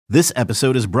This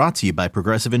episode is brought to you by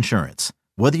Progressive Insurance.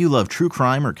 Whether you love true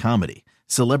crime or comedy,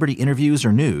 celebrity interviews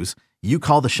or news, you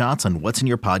call the shots on what's in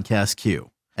your podcast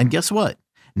queue. And guess what?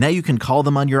 Now you can call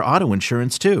them on your auto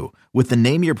insurance too with the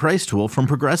Name Your Price tool from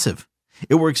Progressive.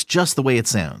 It works just the way it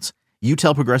sounds. You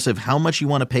tell Progressive how much you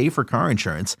want to pay for car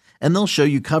insurance, and they'll show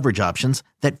you coverage options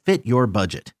that fit your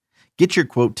budget. Get your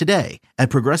quote today at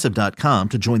Progressive.com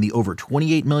to join the over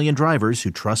 28 million drivers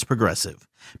who trust Progressive.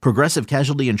 Progressive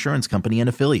Casualty Insurance Company and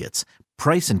Affiliates.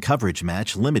 Price and coverage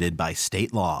match limited by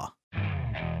state law.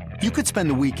 You could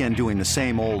spend the weekend doing the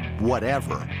same old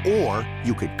whatever, or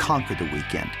you could conquer the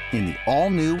weekend in the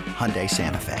all-new Hyundai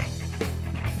Santa Fe.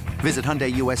 Visit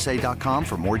HyundaiUSA.com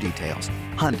for more details.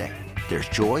 Hyundai, there's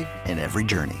joy in every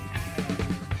journey.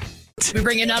 We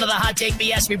bring you none of the hot take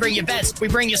BS. We bring you bets. We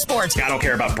bring you sports. I don't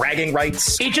care about bragging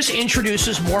rights. It just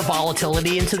introduces more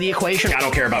volatility into the equation. I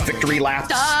don't care about victory laps.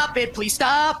 Stop it, please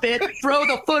stop it. Throw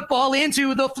the football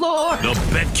into the floor. The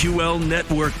BetQL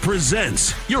Network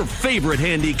presents your favorite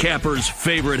handicapper's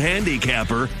favorite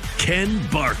handicapper, Ken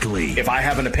Barkley. If I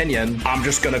have an opinion, I'm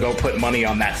just going to go put money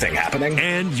on that thing happening.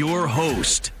 And your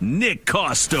host, Nick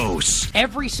Costos.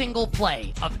 Every single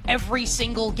play of every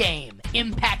single game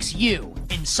impacts you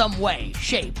in some way,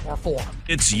 shape, or form.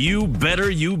 It's You Better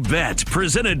You Bet,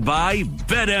 presented by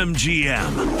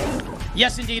BetMGM.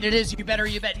 Yes, indeed, it is You Better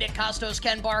You Bet. Nick Costos,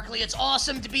 Ken Barkley. It's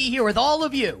awesome to be here with all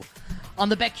of you on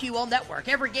the BetQL Network.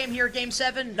 Every game here, Game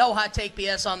 7, no hot take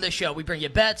BS on this show. We bring you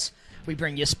bets, we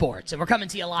bring you sports. And we're coming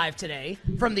to you live today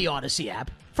from the Odyssey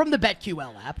app, from the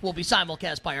BetQL app. We'll be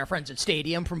simulcast by our friends at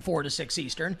Stadium from 4 to 6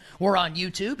 Eastern. We're on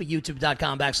YouTube at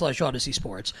youtube.com/Odyssey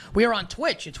Sports. We are on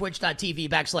Twitch at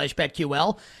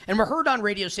twitch.tv/BetQL. And we're heard on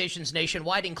radio stations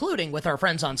nationwide, including with our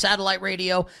friends on satellite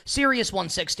radio, Sirius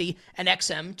 160 and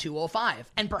XM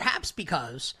 205. And perhaps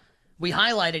because we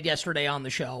highlighted yesterday on the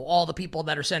show all the people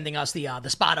that are sending us the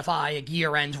Spotify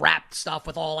year-end wrapped stuff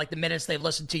with all like the minutes they've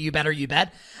listened to You Better You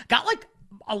Bet. Got like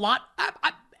a lot.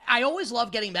 I always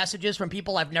love getting messages from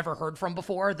people I've never heard from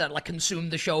before that like consume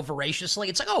the show voraciously.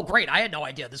 It's like, oh, great. I had no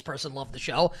idea this person loved the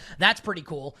show. That's pretty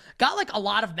cool. Got like a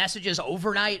lot of messages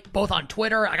overnight, both on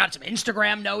Twitter. I got some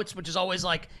Instagram notes, which is always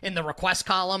like in the request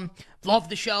column. Love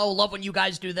the show. Love when you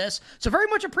guys do this. So very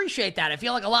much appreciate that. I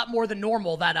feel like a lot more than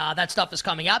normal that that stuff is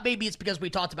coming out. Maybe it's because we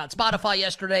talked about Spotify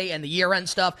yesterday and the year-end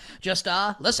stuff. Just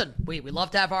listen, we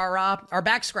love to have our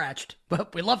back scratched,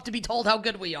 but we love to be told how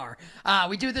good we are.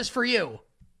 We do this for you.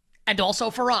 And also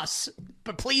for us.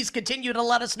 But please continue to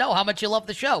let us know how much you love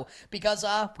the show because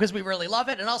we really love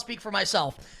it. And I'll speak for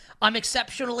myself. I'm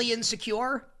exceptionally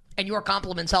insecure, and your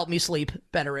compliments help me sleep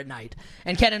better at night.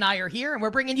 And Ken and I are here, and we're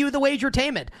bringing you the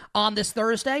Wagertainment on this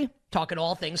Thursday, talking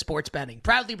all things sports betting.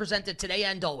 Proudly presented today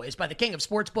and always by the king of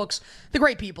sportsbooks, the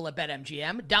great people at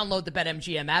BetMGM. Download the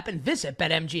BetMGM app and visit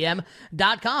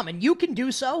BetMGM.com. And you can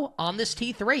do so on this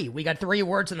T3. We got 3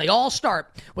 words, and they all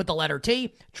start with the letter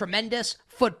T. Tremendous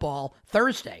Football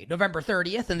Thursday, November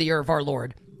 30th in the year of our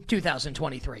Lord,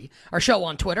 2023. Our show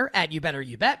on Twitter, at You Better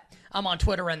You Bet. I'm on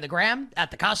Twitter and the Gram,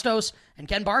 at the Costos. And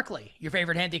Ken Barkley, your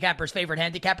favorite handicapper's favorite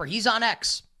handicapper. He's on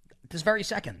X this very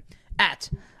second,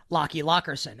 at Lockie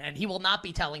Lockerson, and he will not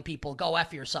be telling people, go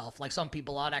F yourself, like some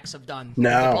people on X have done in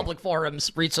the public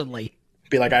forums recently.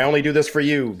 Be like, I only do this for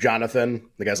you, Jonathan.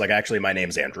 The guy's like, actually, my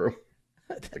name's Andrew.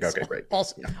 Like, okay, great.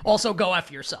 Also go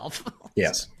F yourself.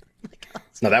 Yes.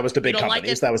 No, that was to big companies.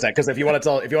 Like that was that. Because if you want to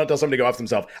tell somebody to go F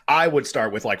themselves, I would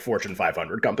start with like Fortune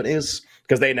 500 companies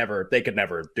because they could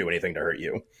never do anything to hurt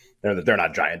you. They're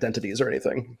not giant entities or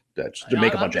anything. To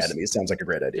make a bunch of enemies sounds like a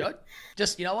great idea.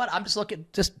 Just, you know what? I'm looking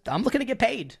to get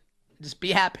paid. Just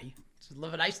be happy. Just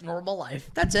live a nice, normal life.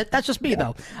 That's it. That's just me,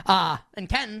 though. And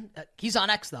Ken, he's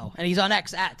on X, though. And he's on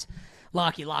X at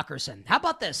Lockie Lockerson. How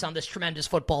about this on this tremendous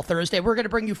football Thursday? We're going to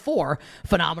bring you 4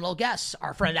 phenomenal guests.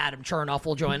 Our friend Adam Chernoff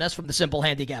will join us from the Simple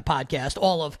Handicap podcast.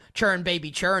 All of Churn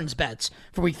Baby Churn's bets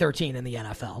for Week 13 in the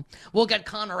NFL. We'll get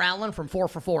Connor Allen from 4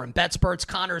 for 4 in Bet Spurts.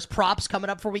 Connor's props coming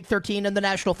up for Week 13 in the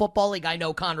National Football League. I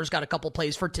know Connor's got a couple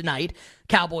plays for tonight.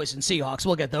 Cowboys and Seahawks.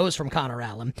 We'll get those from Connor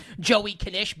Allen. Joey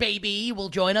Knish, baby, will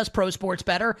join us. Pro Sports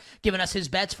Better, giving us his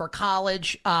bets for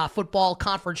college football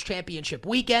conference championship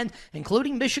weekend,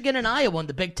 including Michigan and Iowa in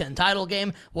the Big Ten title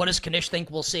game. What does Knish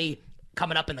think we'll see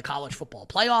coming up in the college football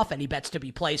playoff? Any bets to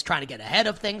be placed trying to get ahead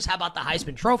of things? How about the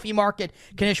Heisman Trophy market?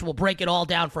 Knish will break it all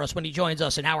down for us when he joins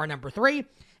us in hour number 3.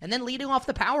 And then leading off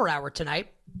the power hour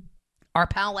tonight, our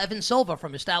pal Evan Silva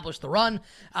from Establish the Run.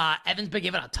 Evan's been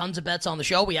giving out tons of bets on the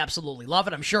show. We absolutely love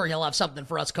it. I'm sure he'll have something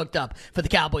for us cooked up for the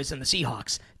Cowboys and the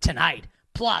Seahawks tonight.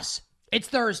 Plus, It's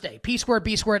Thursday. P Squared,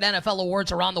 B Squared NFL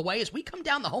Awards are on the way. As we come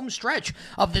down the home stretch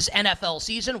of this NFL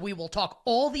season, we will talk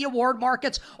all the award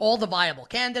markets, all the viable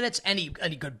candidates, any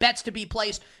good bets to be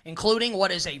placed, including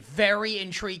what is a very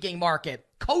intriguing market,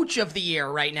 Coach of the Year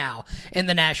right now in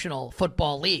the National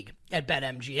Football League at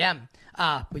BetMGM.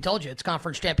 We told you it's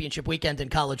conference championship weekend in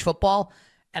college football,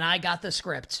 and I got the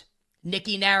script.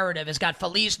 Nicky Narrative has got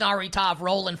Feliz Navidad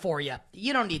rolling for you.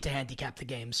 You don't need to handicap the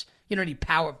games. You don't need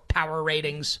power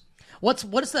ratings. What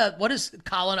is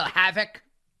Colin a Havoc?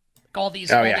 All these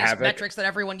metrics that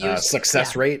everyone uses.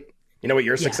 Success rate. You know what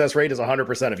your success rate is?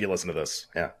 100% if you listen to this.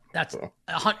 Yeah, that's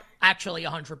actually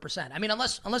 100%. I mean,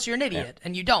 unless you're an idiot,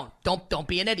 and you don't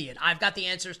be an idiot. I've got the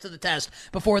answers to the test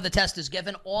before the test is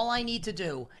given. All I need to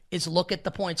do is look at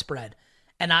the point spread,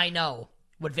 and I know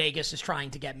what Vegas is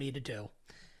trying to get me to do.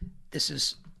 This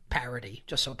is parody,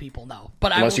 just so people know.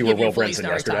 But unless you were Will Brinson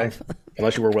yesterday.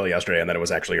 Unless you were Will yesterday, and then it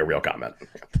was actually a real comment.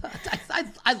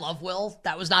 I love Will.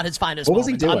 That was not his finest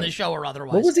moment on the show or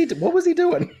otherwise. What was he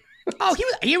doing? Oh,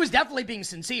 he was definitely being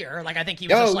sincere. Like, I think he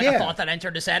was a thought that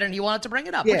entered his head, and he wanted to bring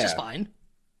it up, which is fine.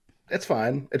 It's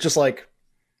fine. It's just like,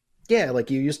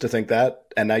 like you used to think that,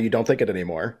 and now you don't think it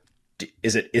anymore.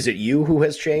 Is it you who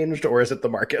has changed, or is it the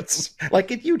markets?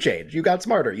 Like, you changed. You got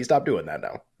smarter. You stopped doing that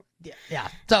now. Yeah.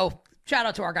 So, shout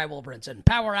out to our guy, Will Brinson.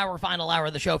 Power Hour, final hour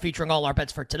of the show featuring all our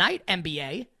bets for tonight.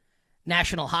 NBA,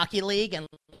 National Hockey League, and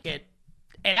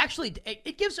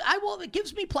it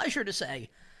gives me pleasure to say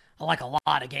I like a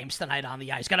lot of games tonight on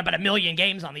the ice. Got about 1 million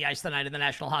games on the ice tonight in the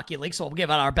National Hockey League, so we'll give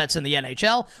out our bets in the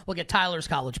NHL. We'll get Tyler's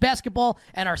college basketball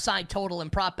and our side total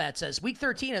and prop bets as Week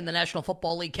 13 in the National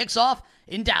Football League kicks off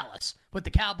in Dallas with the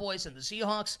Cowboys and the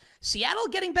Seahawks. Seattle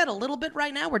getting bet a little bit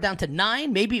right now. We're down to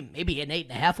 9, maybe an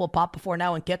 8.5 will pop before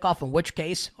now and kickoff, in which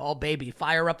case, oh baby,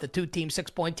 fire up the 2-team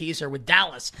 6-point teaser with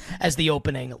Dallas as the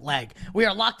opening leg. We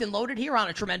are locked and loaded here on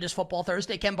a tremendous Football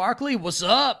Thursday. Ken Barkley, what's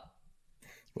up?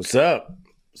 What's up?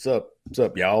 What's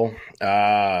up, y'all?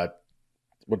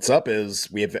 What's up is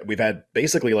we've had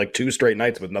basically like 2 straight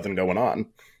nights with nothing going on.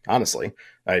 Honestly,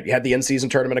 I had the in-season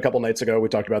tournament a couple nights ago. We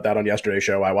talked about that on yesterday's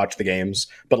show. I watched the games,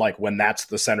 but like when that's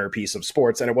the centerpiece of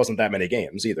sports, and it wasn't that many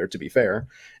games either, to be fair.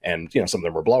 And some of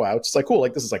them were blowouts. It's like cool,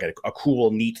 like this is like a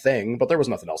cool, neat thing, but there was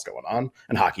nothing else going on,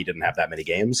 and hockey didn't have that many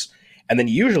games. And then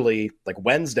usually like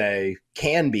Wednesday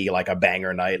can be like a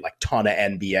banger night, like ton of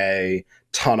NBA,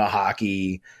 ton of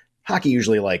hockey. Hockey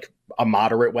usually like a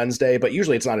moderate Wednesday, but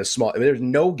usually it's not as small. I mean, there's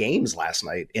no games last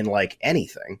night in like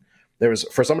anything. There was,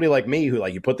 for somebody like me who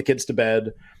like you put the kids to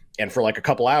bed and for like a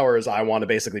couple hours, I want to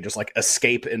basically just like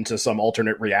escape into some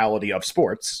alternate reality of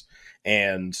sports.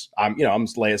 And I'm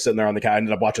sitting there on the couch. I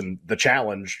ended up watching The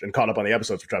Challenge and caught up on the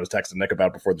episodes, which I was texting Nick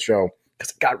about before the show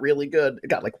because it got really good. It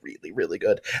got like really, really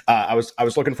good. I was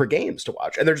looking for games to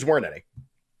watch and there just weren't any.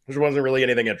 There wasn't really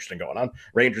anything interesting going on.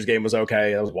 Rangers game was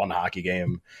okay. That was one hockey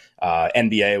game.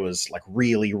 NBA was like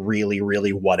really, really,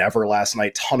 really whatever last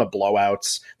night. Ton of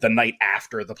blowouts. The night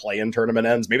after the play-in tournament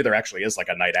ends. Maybe there actually is like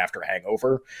a night after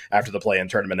hangover. After the play-in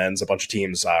tournament ends, a bunch of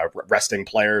teams resting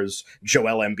players.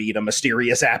 Joel Embiid, a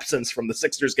mysterious absence from the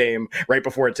Sixers game right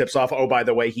before it tips off. Oh, by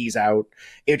the way, he's out.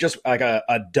 It just like a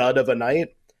dud of a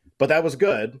night. But that was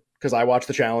good because I watched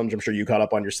The Challenge. I'm sure you caught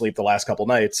up on your sleep the last couple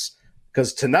nights.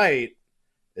 Because tonig's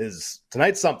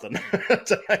something.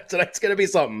 Tonight's gonna be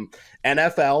something.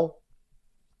 NFL,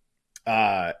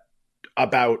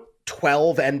 about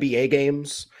 12 NBA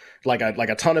games, like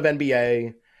a ton of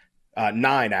NBA,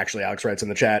 9 actually. Alex writes in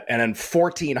the chat, and then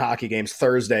 14 hockey games.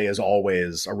 Thursday is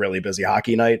always a really busy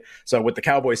hockey night. So with the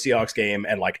Cowboys Seahawks game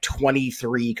and like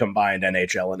 23 combined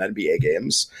NHL and NBA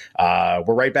games,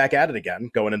 we're right back at it again.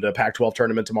 Going into Pac-12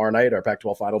 tournament tomorrow night, our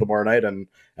Pac-12 final tomorrow night, and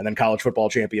then college football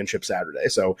championship Saturday.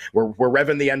 So we're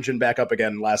revving the engine back up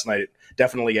again. Last night,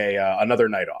 definitely another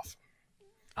night off.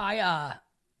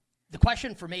 The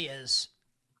question for me is,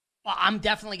 I'm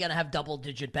definitely going to have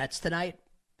double-digit bets tonight.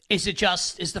 Is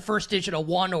the first digit a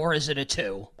 1 or is it a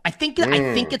 2? I think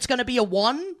it's going to be a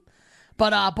 1,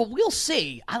 but we'll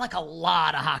see. I like a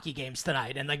lot of hockey games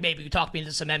tonight, and like maybe you talk me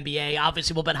into some NBA.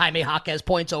 Obviously, we'll bet Jaime Jaquez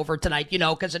points over tonight,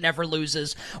 because it never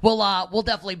loses. We'll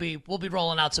definitely be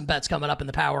rolling out some bets coming up in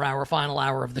the Power Hour, final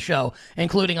hour of the show,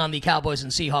 including on the Cowboys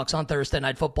and Seahawks on Thursday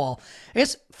Night Football.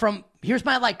 Here's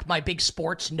my big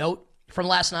sports note from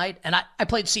last night, and I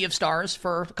played Sea of Stars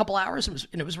for a couple hours, and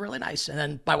it was really nice. And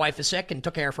then my wife is sick and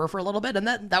took care of her for a little bit, and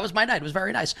that was my night. It was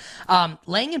very nice.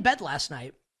 Laying in bed last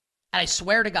night, and I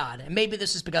swear to God, and maybe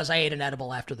this is because I ate an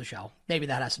edible after the show. Maybe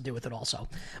that has to do with it also.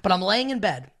 But I'm laying in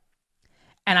bed,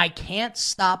 and I can't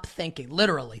stop thinking,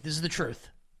 literally, this is the truth,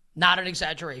 not an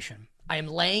exaggeration. I am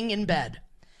laying in bed,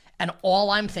 and all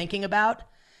I'm thinking about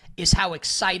is how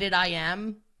excited I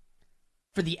am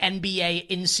for the NBA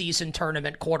in-season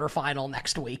tournament quarterfinal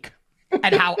next week,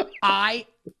 and how I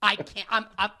can't.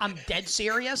 I'm dead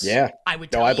serious. Yeah, I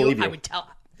would tell you. I would tell.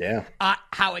 Yeah.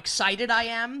 How excited I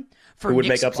am for Who would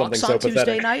Knicks make up Bucks something on so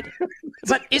Tuesday pathetic? night.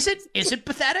 But is it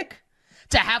pathetic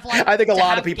to have like? I think a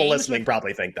lot of have people games listening with,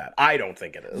 probably think that. I don't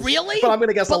think it is. Really? But I'm going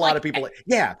to guess But a lot like, of people.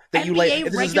 Yeah, that NBA you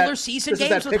like regular season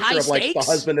games with high of like stakes?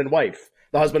 the husband and wife.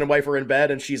 The husband and wife are in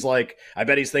bed, and she's like, "I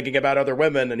bet he's thinking about other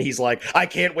women," and he's like, "I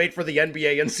can't wait for the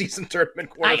NBA in-season tournament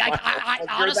quarterfinal." I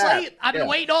honestly, I've been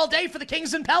waiting all day for the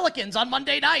Kings and Pelicans on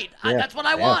Monday night. That's what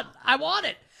I want. I want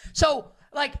it. So.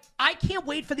 Like, I can't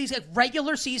wait for these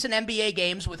regular season NBA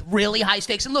games with really high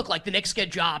stakes. And look, like, the Knicks get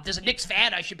jobbed. As a Knicks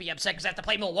fan, I should be upset because I have to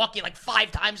play Milwaukee like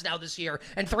 5 times now this year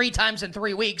and 3 times in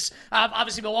 3 weeks.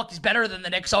 Obviously, Milwaukee's better than the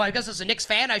Knicks, so I guess as a Knicks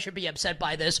fan, I should be upset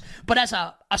by this. But as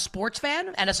a sports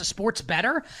fan and as a sports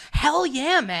bettor, hell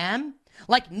yeah, man.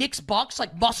 Like Knicks Bucks,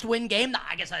 like must-win game.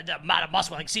 I guess not a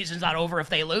must-win. Like season's not over if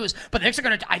they lose, but the Knicks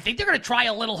are I think they're gonna try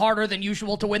a little harder than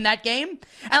usual to win that game.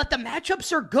 And like the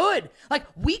matchups are good. Like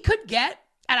we could get,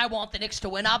 and I want the Knicks to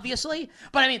win, obviously,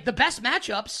 but I mean the best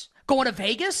matchups going to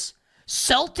Vegas: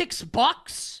 Celtics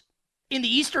Bucks in the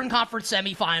Eastern Conference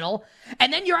semifinal,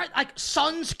 and then you're at like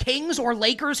Suns Kings or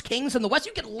Lakers Kings in the West.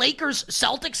 You get Lakers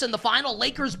Celtics in the final,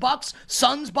 Lakers Bucks,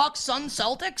 Suns Bucks, Suns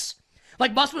Celtics.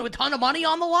 Like must win with a ton of money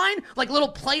on the line, like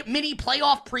little mini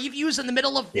playoff previews in the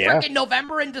middle of freaking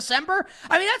November and December.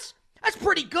 I mean, that's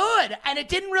pretty good. And it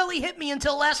didn't really hit me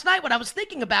until last night when I was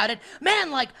thinking about it.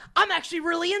 Man, like, I'm actually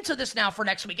really into this now for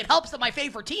next week. It helps that my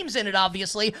favorite team's in it,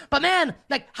 obviously. But man,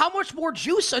 like, how much more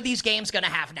juice are these games going to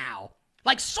have now?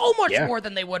 Like, so much more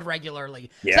than they would regularly.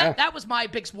 Yeah. So that was my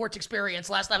big sports experience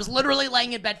last night. I was literally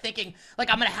laying in bed thinking, like,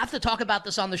 I'm going to have to talk about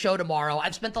this on the show tomorrow.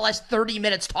 I've spent the last 30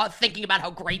 minutes thinking about how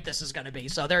great this is going to be.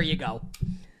 So there you go.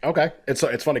 Okay. It's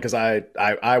funny because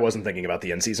I wasn't thinking about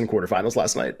the in-season quarterfinals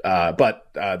last night. But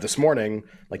this morning,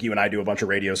 like you and I do a bunch of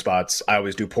radio spots. I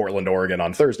always do Portland, Oregon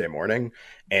on Thursday morning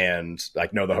and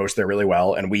like know the host there really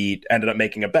well. And we ended up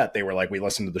making a bet. They were like, we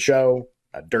listened to the show.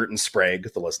 Dirt and Sprague,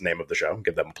 the name of the show.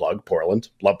 Give them a plug. Portland.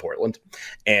 Love Portland.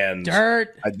 And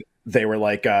Dirt. They were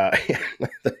like,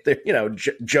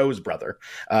 Joe's brother.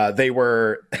 They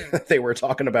were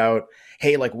talking about,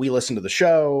 hey, like we listened to the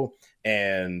show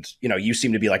and, you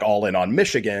seem to be like all in on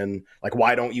Michigan. Like,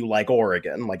 why don't you like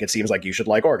Oregon? Like, it seems like you should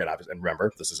like Oregon. And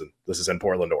remember, this is in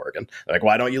Portland, Oregon. They're like,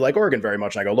 why don't you like Oregon very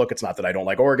much? And I go, look, it's not that I don't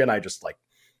like Oregon.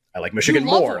 I like Michigan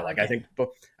more. Oregon. Like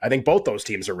I think both those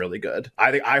teams are really good.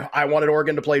 I think I wanted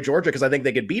Oregon to play Georgia because I think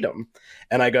they could beat them.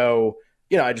 And I go,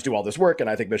 I just do all this work and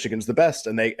I think Michigan's the best.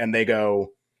 And they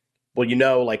go,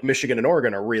 well, like Michigan and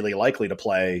Oregon are really likely to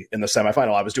play in the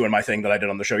semifinal. I was doing my thing that I did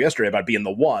on the show yesterday about being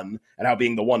the one and how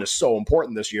being the one is so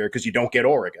important this year because you don't get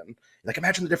Oregon. Like,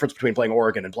 imagine the difference between playing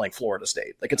Oregon and playing Florida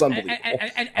State. Like, it's unbelievable.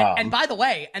 And by the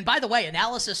way,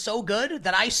 analysis so good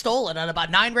that I stole it on about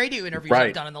 9 radio interviews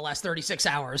I've done in the last 36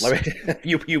 hours.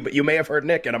 You may have heard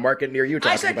Nick in a market near you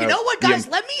talking I said, about, you know what, guys?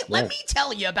 Let me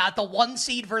tell you about the 1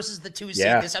 seed versus the 2 seed.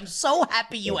 Yeah. I'm so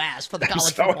happy you asked for the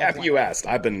college football. football. So happy you asked.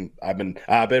 I've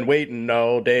been waiting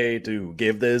all day to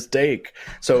give this take.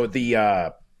 So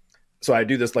so I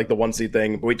do this like the 1 seed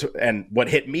thing. And what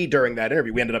hit me during that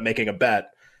interview, we ended up making a bet.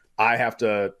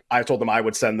 I told them I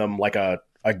would send them like a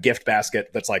gift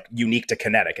basket that's like unique to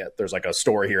Connecticut. There's like a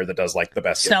store here that does like the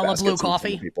best Stella Blue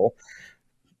coffee. People.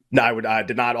 No, I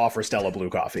did not offer Stella Blue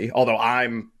coffee. Although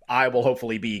I will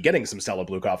hopefully be getting some Stella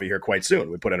Blue coffee here quite soon.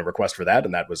 We put in a request for that,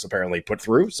 and that was apparently put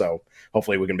through. So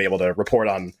hopefully we can be able to report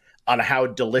on how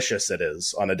delicious it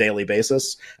is on a daily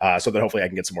basis, so that hopefully I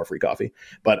can get some more free coffee.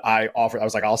 But I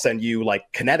was like, I'll send you like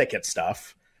Connecticut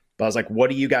stuff. But I was like,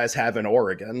 what do you guys have in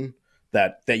Oregon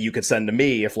that you could send to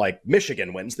me if like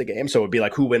Michigan wins the game? So it would be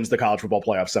like, who wins the college football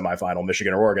playoff semifinal,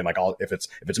 Michigan or Oregon? Like, if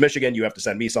it's Michigan, you have to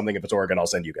send me something. If it's Oregon, I'll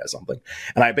send you guys something.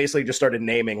 And I basically just started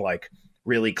naming like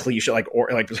really cliche, I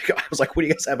was like, what do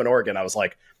you guys have in Oregon? I was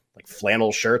like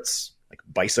flannel shirts, like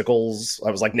bicycles.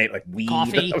 I was like like weed.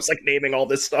 Coffee. I was like naming all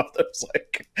this stuff that was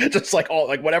like just like all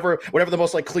like whatever the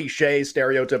most like cliche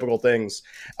stereotypical things.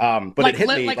 But like, it hit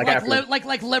me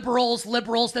like liberals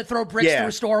that throw bricks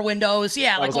through store windows.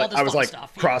 Yeah, like all this I was like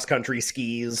stuff. Cross country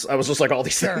skis. I was just like all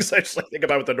these things I just like think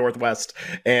about with the Northwest.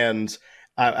 And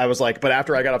I was like, but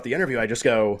after I got off the interview, I just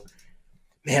go,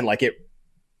 man, like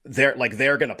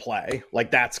they're gonna play. Like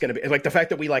that's gonna be like the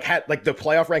fact that we like had like the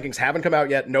playoff rankings haven't come out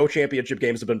yet, no championship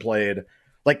games have been played.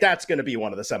 Like that's gonna be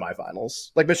one of the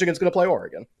semifinals. Like Michigan's gonna play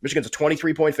Oregon. Michigan's a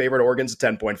 23-point favorite, Oregon's a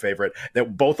 10-point favorite.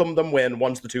 That both of them win,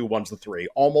 one's the 2, one's the 3,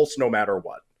 almost no matter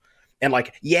what. And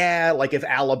like, yeah, like if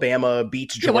Alabama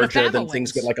beats Georgia, then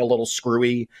things get like a little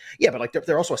screwy. Yeah, but like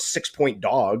they're also a 6-point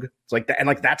dog. It's like that, and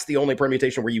like that's the only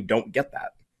permutation where you don't get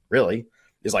that. Really,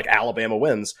 is like Alabama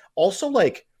wins. Also,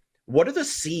 like, what are the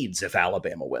seeds if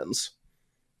Alabama wins?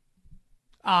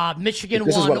 Michigan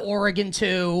 1, Oregon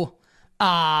 2.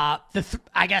 I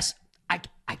guess.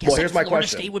 Well, here's my Florida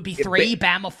question. State would be 3,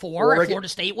 Bama 4 if Florida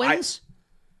State wins.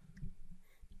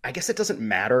 I guess it doesn't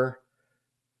matter.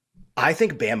 I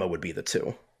think Bama would be the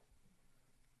 2.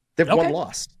 They've one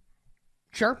loss.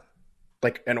 Sure.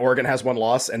 Like, and Oregon has 1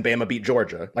 loss, and Bama beat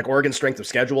Georgia. Like, Oregon's strength of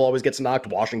schedule always gets knocked.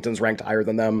 Washington's ranked higher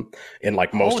than them in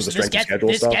like most of the strength of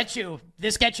schedule stuff.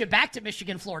 This gets you back to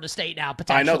Michigan, Florida State now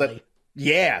potentially. I know that.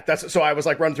 Yeah, that's so. I was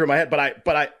like running through my head, but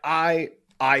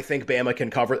I think Bama can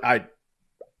cover.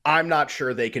 I'm not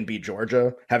sure they can beat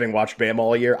Georgia, having watched Bama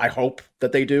all year. I hope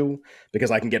that they do,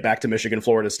 because I can get back to Michigan,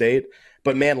 Florida State.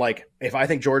 But man, like, if I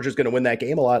think Georgia's going to win that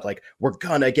game a lot, like, we're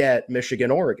going to get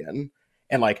Michigan, Oregon.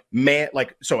 And like, man,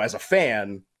 like, so as a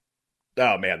fan,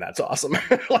 oh man, that's awesome.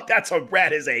 Like, that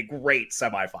is a great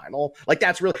semifinal. Like,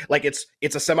 that's really, like, it's a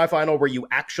semifinal where you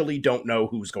actually don't know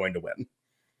who's going to win,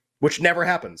 which never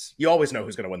happens. You always know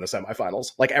who's going to win the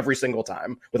semifinals, like every single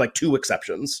time, with like 2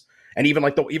 exceptions. And even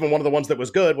like even one of the ones that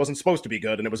was good wasn't supposed to be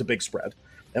good, and it was a big spread.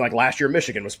 And like last year,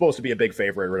 Michigan was supposed to be a big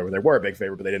favorite or whatever. They were a big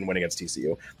favorite, but they didn't win against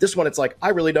TCU. This one, it's like, I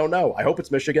really don't know. I hope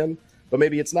it's Michigan, but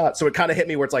maybe it's not. So it kind of hit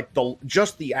me where it's like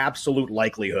just the absolute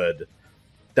likelihood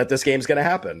that this game's going to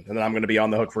happen, and then I'm going to be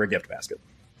on the hook for a gift basket.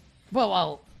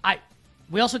 Well,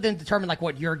 we also didn't determine like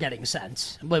what you're getting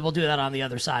sense. We'll do that on the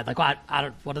other side. Like, I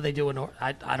don't. What are they doing?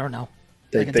 I don't know.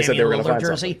 They said they were going to find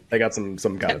jersey. Something. They got some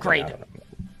kind of great. Yeah.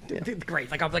 Great,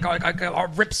 like a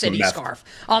Rip City scarf.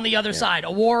 On the other side,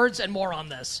 awards and more on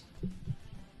this.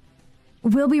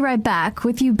 We'll be right back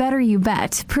with You Better You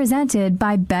Bet, presented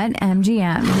by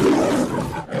BetMGM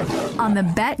on the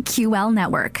BetQL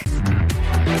network.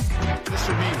 This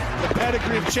will be the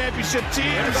pedigree of championship teams.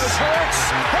 There goes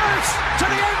Hurts to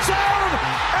the end zone,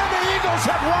 and the Eagles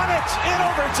have won it in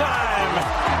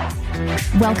overtime.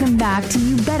 Welcome back to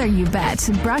You Better You Bet,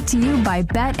 brought to you by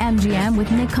BetMGM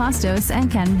with Nick Costos and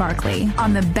Ken Barkley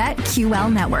on the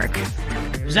BetQL network.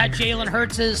 Is that Jalen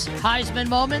Hurts' Heisman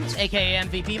moment, a.k.a.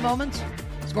 MVP moment?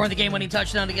 Scoring the game-winning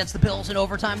touchdown against the Bills in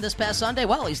overtime this past Sunday?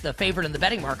 Well, he's the favorite in the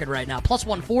betting market right now, plus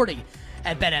 140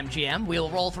 at BetMGM.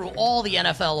 We'll roll through all the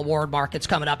NFL award markets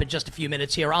coming up in just a few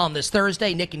minutes here on this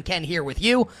Thursday. Nick and Ken here with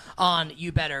you on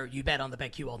You Better You Bet on the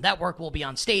BetQL Network. We'll be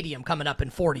on Stadium coming up in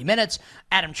 40 minutes.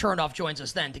 Adam Chernoff joins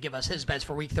us then to give us his bets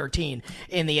for Week 13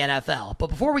 in the NFL. But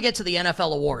before we get to the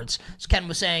NFL awards, as Ken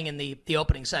was saying in the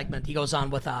opening segment, he goes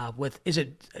on with is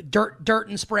it Dirt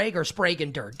and Sprague or Sprague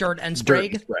and Dirt? Dirt and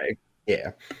Sprague? Dirt and Sprague,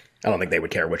 yeah. I don't think they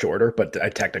would care which order, but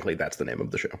technically that's the name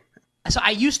of the show. So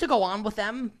I used to go on with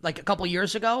them like a couple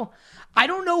years ago. I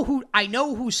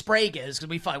know who Sprague is because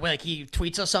we find like he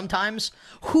tweets us sometimes.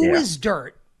 Who is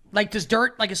Dirt? Like, does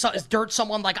Dirt is Dirt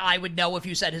someone like I would know if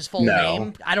you said his full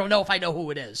name? I don't know if I know who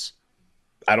it is.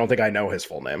 I don't think I know his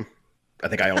full name. I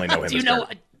think I only know him. Do you as know?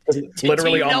 Dirt.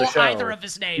 Literally do you on know the show, either of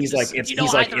his names? He's like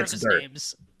it's Dirt.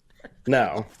 Names?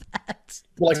 No.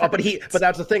 Well, like, but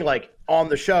that's the thing. Like on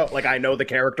the show, like I know the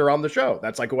character on the show.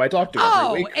 That's like who I talk to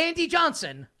every week. Andy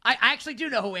Johnson. I actually do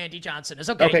know who Andy Johnson is.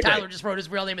 Okay, Tyler just wrote his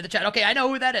real name in the chat. Okay, I know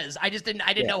who that is. I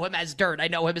didn't know him as Dirt. I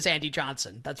know him as Andy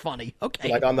Johnson. That's funny. Okay.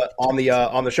 Like on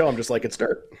the show, I'm just like, it's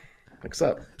Dirt. Like,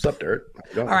 sup, Dirt.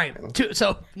 All right.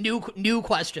 So new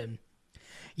question.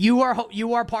 You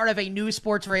are part of a new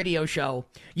sports radio show.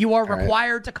 You are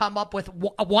required to come up with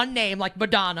one name like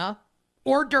Madonna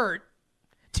or Dirt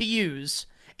to use.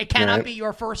 It cannot be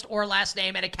your first or last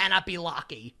name, and it cannot be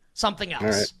Lockie. Something else. All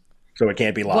right. So it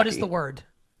can't be Lockie. What is the word?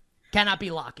 Cannot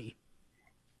be Lockie.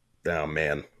 Oh,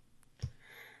 man.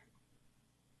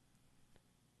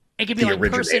 It could be like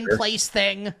person, place,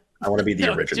 thing. I want to be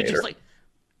the originator.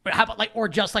 How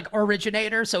about just like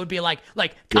originator? So it would be like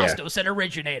Costos and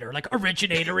originator, like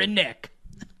originator and Nick.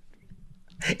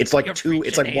 It's like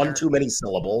it's like one too many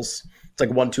syllables. It's like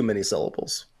one too many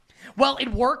syllables. Well,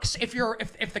 it works if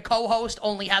the co-host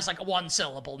only has like a one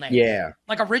syllable name. Yeah.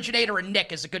 Like originator and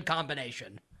Nick is a good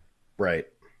combination. Right.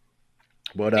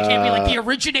 But it can't be like the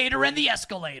originator and the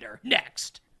escalator.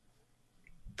 Next.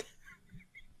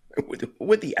 Who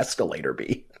would the escalator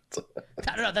be?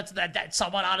 I don't know. That's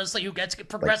someone honestly who gets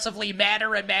progressively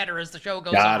madder and madder as the show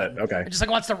goes Got on. it. Okay. Just like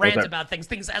wants to rant about things.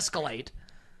 Things escalate.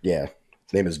 Yeah.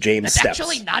 His name is James That's Steps.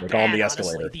 actually not They bad. call him the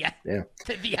honestly. escalator.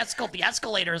 The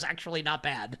escalator is actually not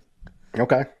bad.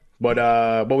 Okay. But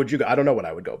what would you go? I don't know what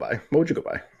I would go by. What would you go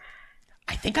by?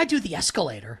 I think I do the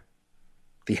escalator.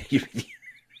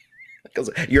 Because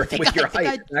with your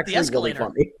height, it's actually really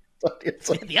funny.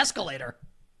 The escalator.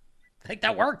 I think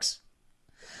that works.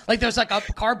 Like there's like a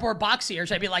cardboard box here.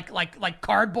 Should I be like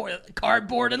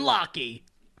cardboard and Locky?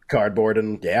 Cardboard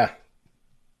and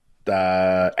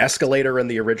escalator and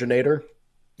the originator.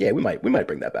 Yeah, we might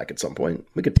bring that back at some point.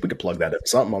 We could plug that in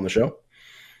something on the show.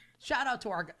 Shout out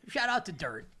to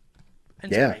Dirt.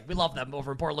 And Spring. We love them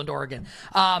over in Portland, Oregon.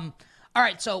 All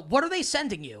right, so what are they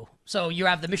sending you? So you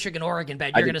have the Michigan-Oregon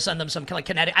bet. You're going to send them some like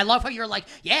Connecticut. I love how you're like,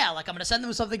 I'm going to send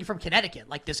them something from Connecticut,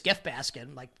 like this gift basket.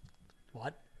 I'm like,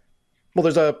 what? Well,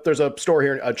 there's a store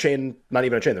here, a chain, not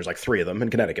even a chain. There's like 3 of them in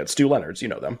Connecticut. Stu Leonard's, you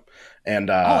know them. And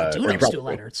I do know Stu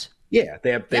Leonard's. Yeah,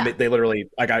 they literally,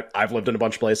 like I've lived in a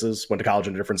bunch of places, went to college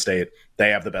in a different state. They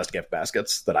have the best gift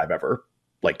baskets that I've ever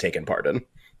like taken part in.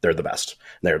 They're the best.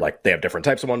 They're like, they have different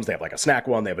types of ones. They have like a snack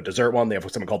one. They have a dessert one. They have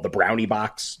something called the brownie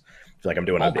box. I feel like I'm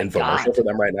doing an infomercial for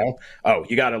them right now. Oh,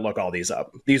 you got to look all these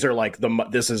up. These are like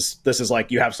this is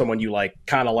like you have someone you like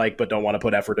kind of like but don't want to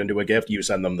put effort into a gift. You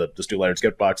send them the Stu Leonard's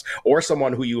gift box, or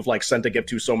someone who you've like sent a gift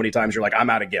to so many times you're like,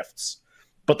 I'm out of gifts.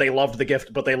 But they loved the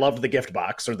gift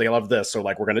box, or they love this, so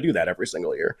like we're gonna do that every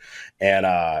single year, and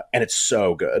it's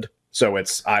so good. So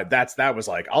that was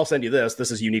like, I'll send you this.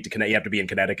 This is unique to Connecticut. You have to be in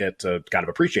Connecticut to kind of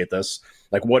appreciate this.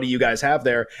 Like, what do you guys have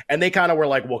there? And they kind of were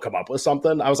like, we'll come up with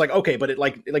something. I was like, okay, but it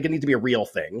needs to be a real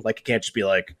thing. Like, it can't just be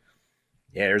like,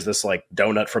 yeah, here's this like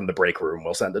donut from the break room.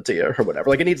 We'll send it to you or whatever.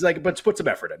 Like, it needs like, but put some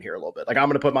effort in here a little bit. Like, I'm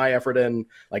going to put my effort in.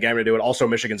 Like, I'm going to do it. Also,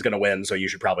 Michigan's going to win, so you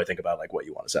should probably think about like what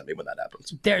you want to send me when that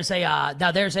happens. There's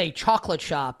a chocolate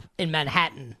shop in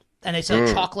Manhattan. And they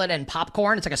sell chocolate and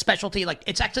popcorn. It's like a specialty. Like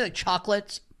it's actually like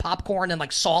chocolate, popcorn, and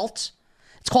like salt.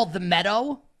 It's called The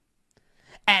Meadow,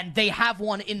 and they have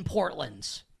one in Portland.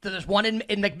 So there's one in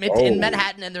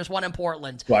Manhattan, and there's one in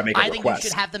Portland. Well, I think you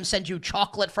should have them send you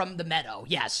chocolate from The Meadow.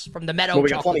 Yes, from The Meadow. Well, we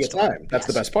got plenty of time. That's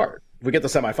the best part. If we get the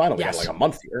semifinal, we got like a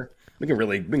month here. We can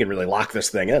really lock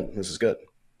this thing in. This is good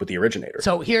with the originator.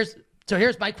 So here's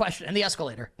my question, and the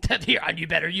escalator. Here, you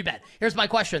bet. Here's my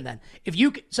question then.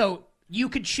 You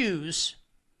could choose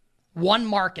one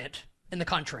market in the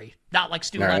country, not like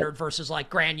Stu Leonard versus like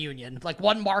Grand Union, like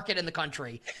one market in the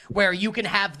country where you can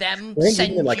have them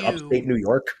send you like upstate New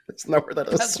York. That's not where that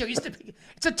is.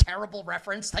 It's a terrible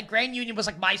reference. Like Grand Union was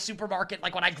like my supermarket,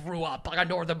 like when I grew up, like on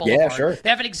Northern Boulevard. Yeah, sure. They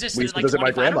haven't existed in like 25.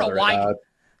 My grandmother, I don't know why.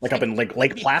 Like up in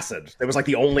Lake Placid. It was like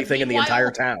the only thing in the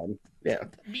entire town. Yeah.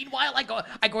 Meanwhile,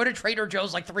 I go to Trader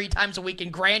Joe's like 3 times a week,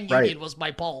 and Grand Union was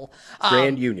my pull.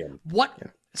 Grand Union. What? Yeah.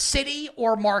 City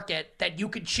or market that you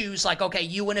could choose, like, okay,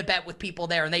 you win a bet with people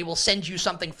there and they will send you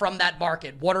something from that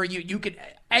market. What are you could,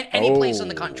 any place in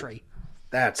the country.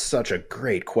 That's such a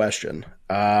great question.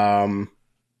 Okay,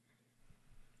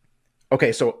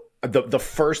 so the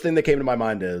first thing that came to my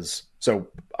mind is,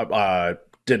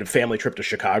 did a family trip to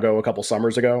Chicago a couple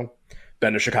summers ago.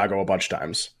 Been to Chicago a bunch of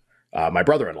times. My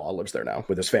brother-in-law lives there now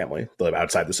with his family. They live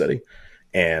outside the city,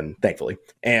 and thankfully.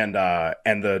 And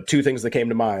the 2 things that came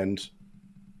to mind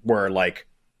were like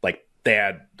they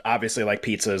had, obviously, like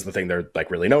pizza is the thing they're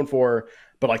like really known for,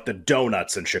 but like the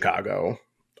donuts in Chicago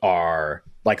are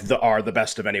the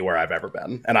best of anywhere I've ever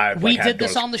been. And we did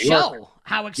this on the show.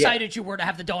 How excited you were to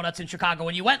have the donuts in Chicago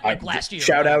when you went last year.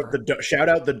 Shout out the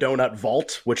Donut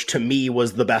Vault, which to me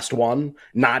was the best one.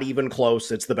 Not even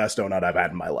close. It's the best donut I've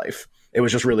had in my life. It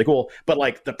was just really cool. But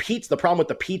like the problem with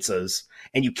the pizzas,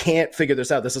 and you can't figure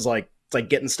this out. This is like, it's like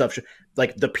getting stuff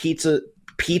like the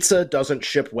pizza doesn't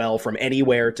ship well from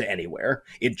anywhere to anywhere.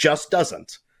 It just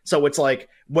doesn't. So it's like,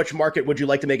 which market would you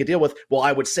like to make a deal with? Well,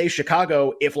 I would say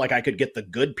Chicago if like I could get the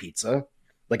good pizza,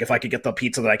 like if I could get the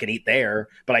pizza that I can eat there,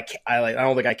 but I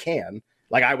don't think I can.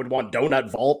 Like I would want Donut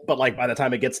Vault, but like by the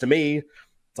time it gets to me,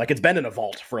 it's like it's been in a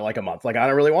vault for like a month. Like I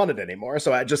don't really want it anymore.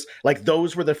 So I just like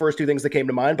those were the first 2 things that came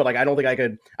to mind. But like I don't think I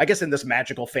could. I guess in this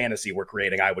magical fantasy we're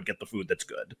creating, I would get the food that's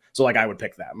good. So like I would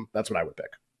pick them. That's what I would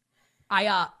pick.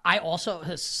 I also,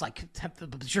 it's like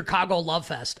the Chicago Love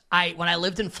Fest. When I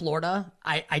lived in Florida,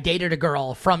 I dated a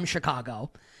girl from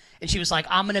Chicago, and she was like,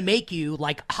 I'm going to make you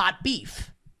like hot beef,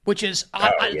 which is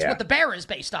it's what The Bear is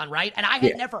based on, right? And I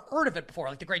had never heard of it before,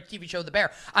 like the great TV show The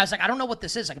Bear. I was like, I don't know what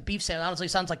this is. Like a beef sandwich, honestly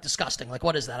sounds like disgusting. Like,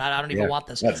 what is that? I don't even want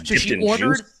this. That's so she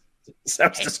ordered. Juice.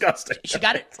 Sounds disgusting. She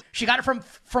got it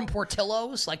from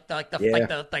Portillo's, one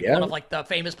of like the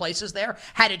famous places there.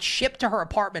 Had it shipped to her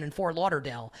apartment in Fort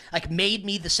Lauderdale. Like made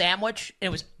me the sandwich, and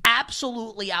it was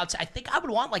absolutely outside. I think I would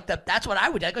want like that's what I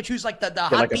would. I could choose like the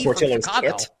hot beef from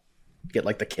Chicago. Kit. Get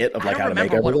like the kit of like how to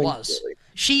make everything. I don't remember what it was.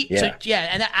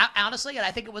 And honestly, and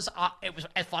I think it was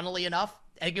funnily enough.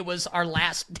 I think it was our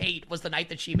last date was the night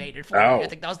that she made it for me. I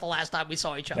think that was the last time we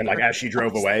saw each other. And like as she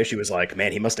drove away, she was like,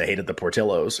 man, he must have hated the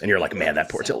Portillo's. And you're like, man, that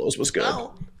Portillo's was good.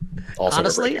 Also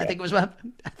honestly, I think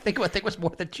it was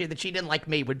more that she didn't like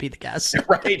me would be the guess.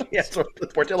 Right? Yeah, so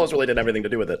Portillo's really didn't have anything to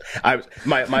do with it.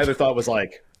 My other thought was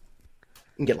like,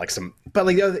 you can get like some, but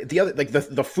like the other like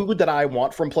the food that I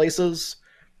want from places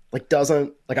like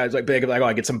doesn't like I was like big like, oh,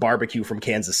 I get some barbecue from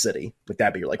Kansas City, like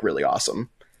that'd be like really awesome.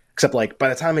 Except like by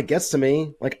the time it gets to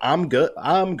me, like I'm good.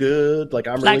 Like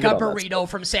I'm really like good a burrito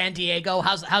from San Diego.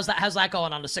 How's that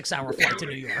going on a 6-hour flight to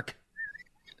New York?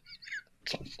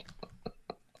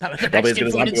 The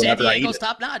Mexican food in San Diego's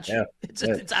top notch. Yeah.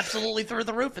 It's absolutely through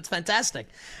the roof. It's fantastic.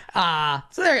 So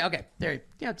there you okay. There you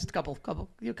yeah, just a couple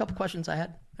questions I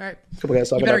had. All right. You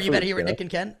better hear what Nick and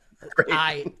Ken.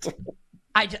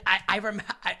 I'm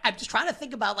just trying to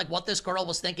think about like what this girl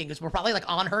was thinking because we're probably like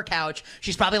on her couch.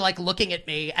 She's probably like looking at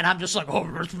me, and I'm just like, "Oh,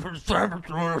 this is so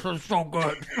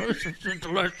good. This is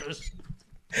delicious."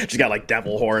 She's got like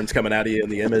devil horns coming out of you in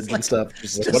the image and stuff.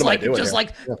 She's like, "What am I doing?" Just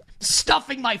here?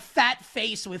 Stuffing my fat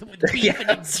face with beef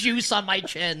and juice on my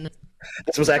chin.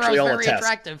 This was actually all a test.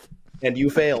 Attractive. And you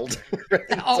failed.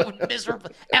 Oh,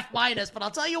 miserable. F-. But I'll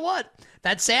tell you what,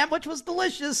 that sandwich was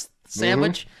delicious.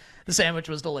 The sandwich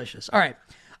was delicious. All right.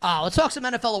 Let's talk some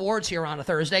NFL awards here on a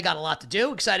Thursday. Got a lot to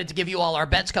do. Excited to give you all our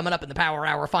bets coming up in the Power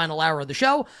Hour, final hour of the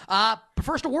show. But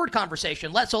first award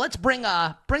conversation. Let's bring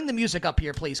the music up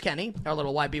here, please, Kenny. Our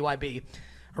little YBYB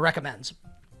recommends.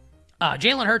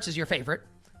 Jalen Hurts is your favorite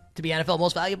to be NFL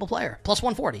Most Valuable Player, plus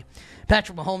 140.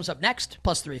 Patrick Mahomes up next,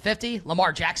 plus 350.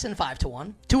 Lamar Jackson,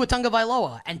 5-1. Tua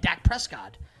Tagovailoa and Dak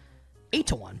Prescott,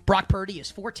 8-1. Brock Purdy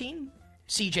is 14.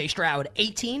 CJ Stroud,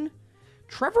 18.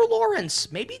 Trevor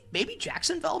Lawrence, maybe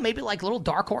Jacksonville, maybe like a little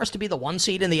dark horse to be the 1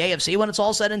 seed in the AFC when it's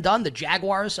all said and done. The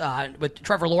Jaguars with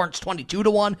Trevor Lawrence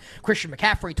 22-1, Christian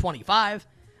McCaffrey 25,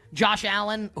 Josh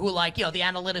Allen, who like the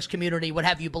analytics community would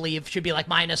have you believe should be like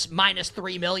minus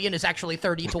 3 million, is actually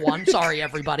 30-1. Sorry,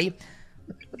 everybody.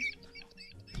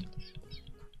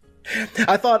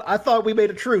 I thought we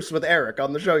made a truce with Eric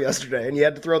on the show yesterday, and you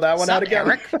had to throw that one out again.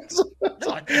 Eric?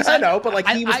 I know, but like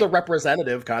he was the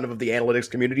representative kind of the analytics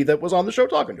community that was on the show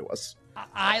talking to us.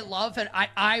 I love and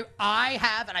I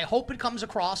have, and I hope it comes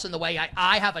across in the way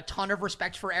I have a ton of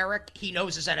respect for Eric. He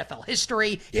knows his NFL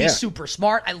history. Yeah. He's super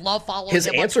smart. I love following his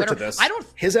him answer on Twitter. to this.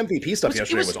 His MVP stuff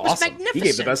yesterday was awesome. Magnificent. He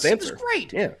gave the best answer. It was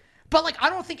great. Yeah. But, like, I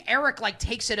don't think Eric, like,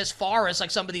 takes it as far as,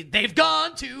 like, somebody, they've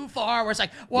gone too far, where it's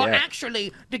like, well,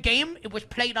 actually, the game, it was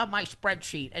played on my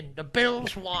spreadsheet, and the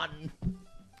Bills won.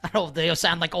 I don't know, they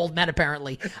sound like old men,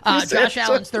 apparently. Josh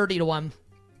Allen's 30-1.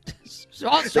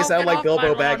 They sound like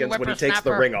Bilbo Baggins when he takes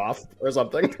the ring off or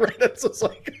something. It's just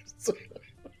like...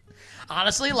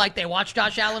 Honestly, like, they watch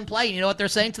Josh Allen play, and you know what they're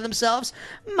saying to themselves?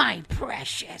 My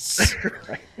precious.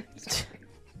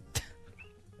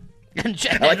 I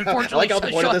like how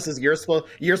the point of this is you're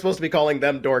supposed to be calling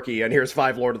them dorky, and here's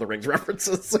 5 Lord of the Rings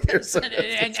references.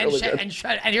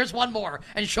 And here's one more.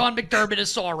 And Sean McDermott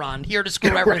is Sauron, here to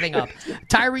screw everything up.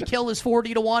 Tyreek Hill is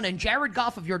 40-1, and Jared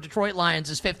Goff of your Detroit Lions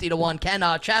is 50-1. Ken,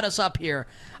 chat us up here.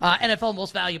 NFL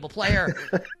Most Valuable Player.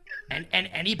 And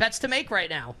any bets to make right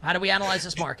now? How do we analyze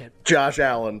this market? Josh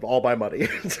Allen, all by money.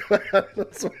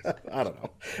 I don't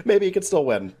know. Maybe he could still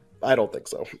win. I don't think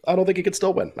so. I don't think he could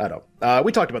still win. I don't.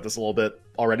 We talked about this a little bit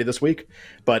already this week,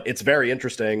 but it's very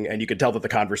interesting, and you can tell that the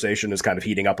conversation is kind of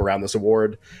heating up around this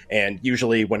award. And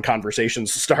usually when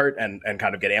conversations start and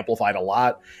kind of get amplified a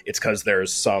lot, it's because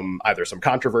there's either some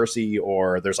controversy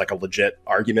or there's like a legit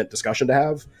argument discussion to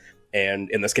have. And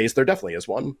in this case, there definitely is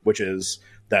one, which is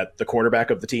that the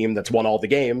quarterback of the team that's won all the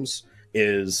games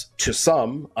is to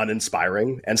some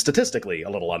uninspiring and statistically a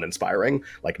little uninspiring,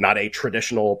 like not a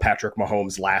traditional Patrick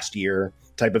Mahomes last year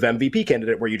type of MVP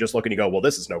candidate where you just look and you go, well,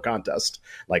 this is no contest.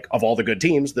 Like of all the good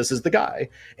teams, this is the guy.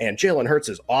 And Jalen Hurts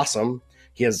is awesome.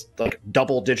 He has like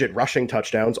double-digit rushing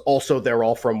touchdowns. Also, they're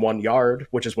all from 1 yard,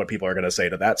 which is what people are going to say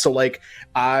to that. So like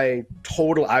I've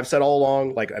said all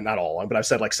along, like not all along, but I've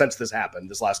said like since this happened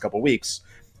this last couple of weeks,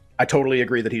 I totally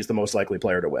agree that he's the most likely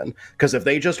player to win. Because if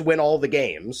they just win all the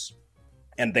games,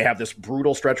 and they have this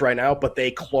brutal stretch right now, but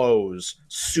they close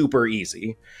super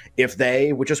easy. If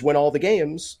they would just win all the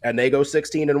games and they go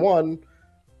 16-1,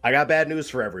 I got bad news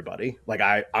for everybody. Like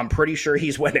I'm pretty sure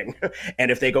he's winning.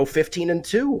 And if they go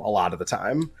 15-2 a lot of the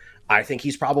time, I think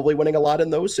he's probably winning a lot in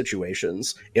those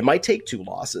situations. It might take 2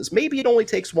 losses. Maybe it only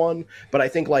takes 1, but I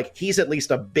think like he's at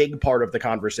least a big part of the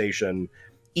conversation.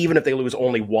 Even if they lose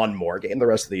only 1 more game the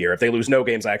rest of the year. If they lose no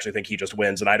games, I actually think he just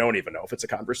wins, and I don't even know if it's a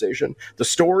conversation. The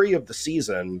story of the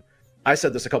season I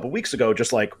said this a couple weeks ago,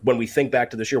 just like when we think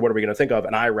back to this year, what are we going to think of?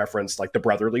 And I referenced like the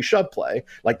brotherly shove play.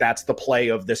 Like that's the play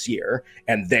of this year.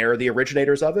 And they're the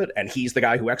originators of it. And he's the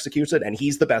guy who executes it. And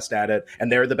he's the best at it.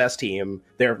 And they're the best team.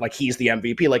 They're like, he's the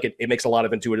MVP. Like it makes a lot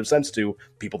of intuitive sense to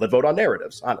people that vote on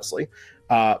narratives, honestly.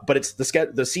 But it's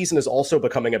the season is also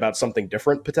becoming about something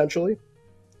different potentially,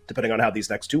 depending on how these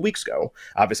next 2 weeks go.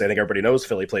 Obviously, I think everybody knows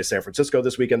Philly plays San Francisco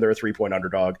this weekend. They're a 3-point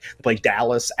underdog. They play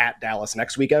Dallas at Dallas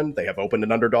next weekend. They have opened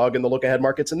an underdog in the look-ahead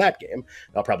markets in that game.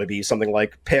 They'll probably be something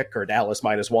like pick or Dallas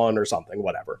 -1 or something,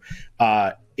 whatever.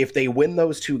 If they win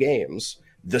those 2 games,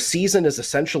 the season is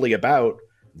essentially about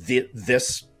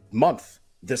this month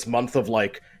of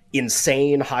like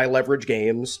insane high leverage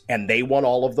games, and they won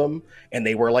all of them, and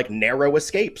they were like narrow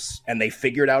escapes, and they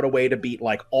figured out a way to beat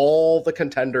like all the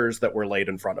contenders that were laid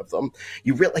in front of them.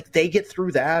 You really like they get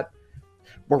through that.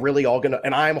 We're really all gonna,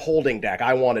 and I'm holding Dak.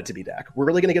 I want it to be Dak. We're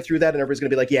really gonna get through that, and everybody's gonna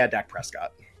be like, yeah, Dak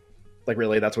Prescott. Like,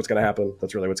 really, that's what's gonna happen.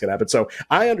 That's really what's gonna happen. So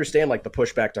I understand like the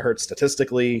pushback to Hurts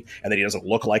statistically, and that he doesn't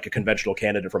look like a conventional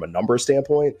candidate from a number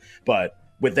standpoint. But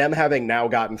with them having now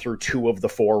gotten through 2 of the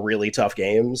 4 really tough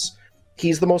games,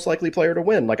 he's the most likely player to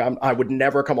win. Like I would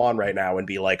never come on right now and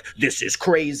be like, this is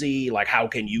crazy. Like, how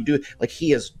can you do it? Like,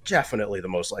 he is definitely the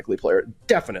most likely player.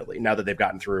 Definitely. Now that they've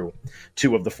gotten through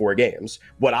 2 of the 4 games,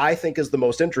 what I think is the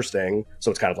most interesting.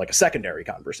 So it's kind of like a secondary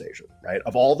conversation, right?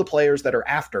 Of all the players that are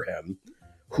after him,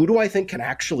 who do I think can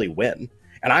actually win?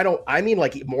 And I mean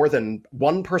like more than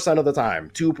 1% of the time,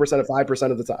 2%,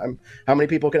 5% of the time, how many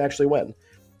people can actually win?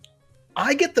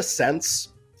 I get the sense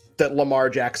that Lamar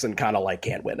Jackson kind of like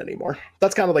can't win anymore.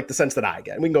 That's kind of like the sense that I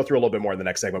get. And we can go through a little bit more in the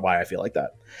next segment why I feel like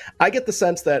that. I get the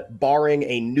sense that barring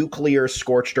a nuclear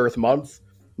scorched earth month,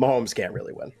 Mahomes can't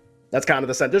really win. That's kind of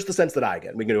the sense. There's the sense that I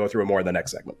get. We can go through it more in the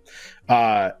next segment.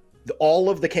 All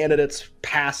of the candidates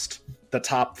past the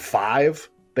top 5,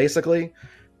 basically,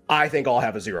 I think all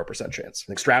have a 0% chance. I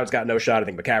think Stroud's got no shot. I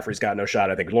think McCaffrey's got no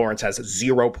shot. I think Lawrence has a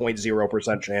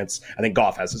 0.0% chance. I think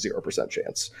Goff has a 0%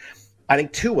 chance. I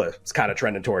think Tua is kind of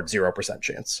trending toward 0%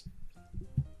 chance.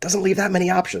 Doesn't leave that many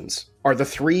options. Are the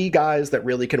 3 guys that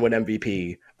really can win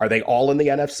MVP, are they all in the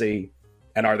NFC?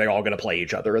 And are they all going to play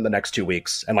each other in the next 2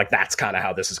 weeks? And like, that's kind of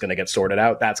how this is going to get sorted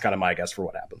out. That's kind of my guess for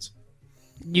what happens.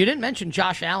 You didn't mention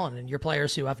Josh Allen and your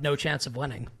players who have no chance of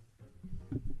winning.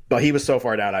 But he was so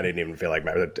far down, I didn't even feel like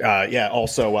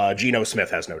also Geno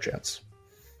Smith has no chance.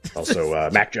 Also,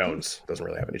 Mac Jones doesn't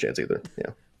really have any chance either. Yeah.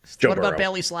 Joe What Burrow. about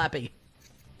Bailey Slappy?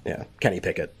 Yeah, Kenny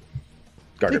Pickett,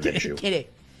 Gardner Minshew. Kenny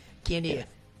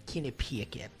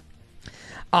Pickett.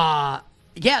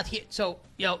 So,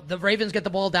 the Ravens get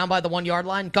the ball down by the 1 yard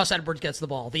line. Gus Edwards gets the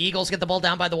ball. The Eagles get the ball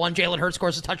down by the 1. Jalen Hurts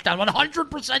scores a touchdown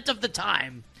 100% of the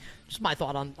time. Just my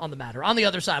thought on the matter. On the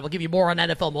other side, we'll give you more on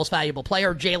NFL Most Valuable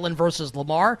Player, Jalen versus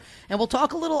Lamar. And we'll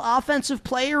talk a little Offensive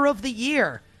Player of the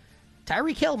Year.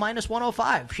 Tyreek Hill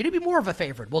 -105. Should he be more of a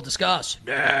favorite? We'll discuss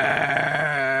next.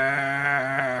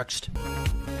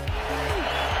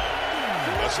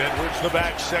 Gus Edwards, the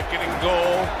back, 2nd and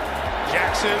goal.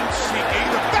 Jackson seeking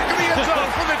the back of the end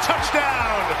zone for the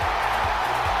touchdown.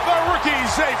 The rookie,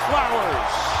 Zay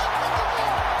Flowers.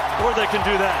 Or they can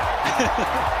do that.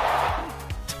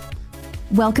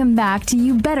 Welcome back to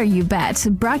You Better You Bet,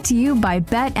 brought to you by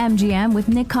BetMGM with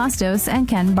Nick Costos and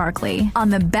Ken Barkley on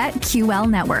the BetQL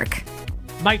network.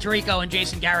 Mike Tirico and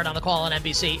Jason Garrett on the call on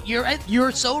NBC.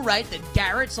 You're so right that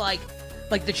Garrett's like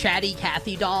the chatty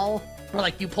Cathy doll, where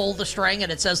like you pull the string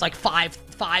and it says like five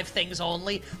things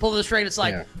only. Pull the string, it's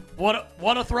like, yeah.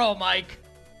 What a throw, Mike.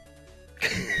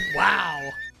 Wow.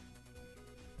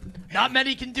 Not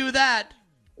many can do that.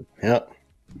 Yep.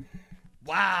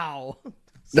 Wow.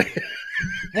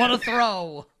 What a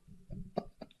throw.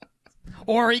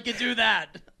 Or he could do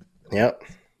that. Yep.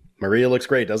 Maria looks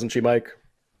great, doesn't she, Mike?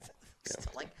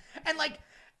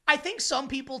 I think some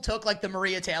people took like the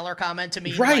Maria Taylor comment to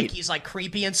mean right. like he's like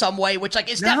creepy in some way, which like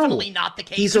is definitely not the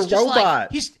case. He's a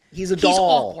robot. Like, he's a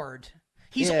doll. Awkward.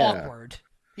 He's awkward.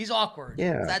 He's awkward.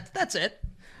 Yeah. That's it.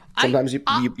 Sometimes you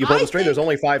pull the string. There's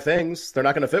only 5 things. They're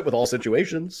not going to fit with all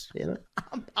situations. You know.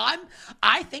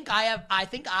 I think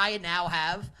I now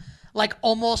have like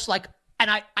almost like,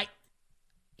 and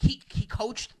he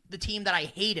coached the team that I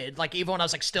hated, like even when I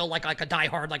was like still like a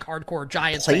diehard like hardcore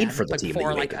Giants played fan, for the like team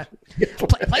before like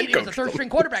played as a 3rd string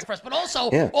quarterback for us, but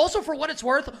also for what it's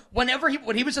worth, when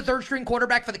he was a 3rd string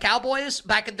quarterback for the Cowboys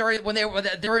back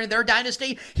during their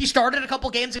dynasty, he started a couple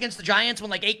games against the Giants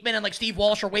when like Aikman and like Steve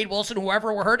Walsh or Wade Wilson,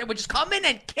 whoever were hurt, and would just come in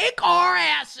and kick our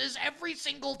asses every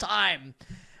single time.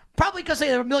 Probably because they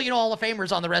have a million Hall of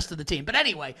Famers on the rest of the team. But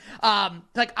anyway, I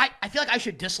feel like I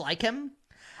should dislike him.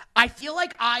 I feel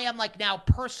like I am like now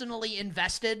personally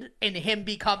invested in him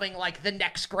becoming like the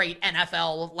next great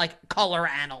NFL like color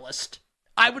analyst.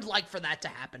 I would like for that to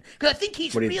happen because I think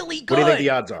he's really good. What do you think the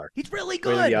odds are? He's really good.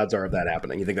 What do you think the odds are of that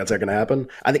happening? You think that's going to happen?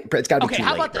 I think it's got to be too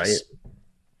late, right? This?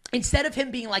 Instead of him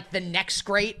being like the next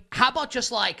great, how about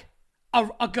just like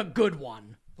a good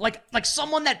one? Like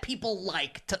someone that people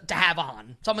like to have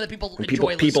on, someone that people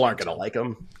enjoy. People aren't going to like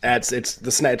him. It's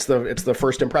the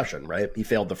first impression, right? He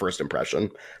failed the first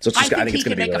impression, so it's just, I think it's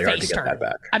going to be really hard to get that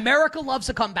back. America loves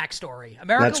a comeback story.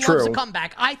 America loves a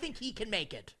comeback. I think he can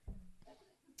make it.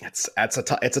 It's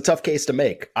a tough case to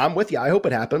make. I'm with you. I hope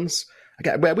it happens.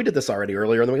 We did this already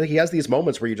earlier in the week. He has these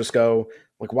moments where you just go,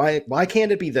 like, why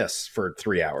can't it be this for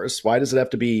 3 hours? Why does it have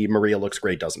to be Maria looks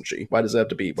great, doesn't she? Why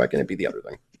can't it be the other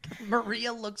thing?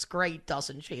 Maria looks great,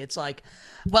 doesn't she? It's like,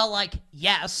 well, like,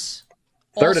 yes.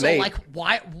 Third also, and 8. like,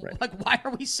 why are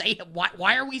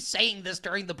we saying this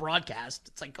during the broadcast?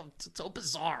 It's like, it's so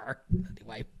bizarre.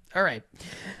 Anyway. All right.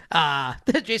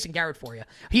 Jason Garrett for you.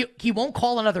 He won't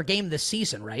call another game this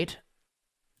season, right?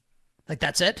 Like,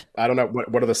 that's it? I don't know.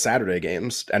 What are the Saturday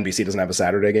games? NBC doesn't have a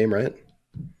Saturday game, right?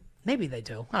 Maybe they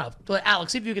do. I don't know.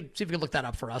 Alex, see if you could look that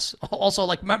up for us. Also,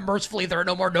 like, mercifully, there are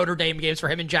no more Notre Dame games for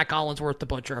him and Jack Collinsworth the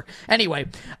Butcher. Anyway,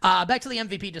 back to the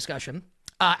MVP discussion.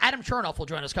 Adam Chernoff will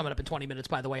join us coming up in 20 minutes,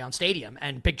 by the way, on Stadium.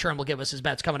 And Big Churn will give us his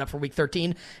bets coming up for Week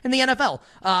 13 in the NFL.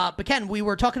 But, Ken, we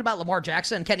were talking about Lamar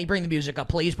Jackson. Kenny, bring the music up,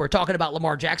 please. We're talking about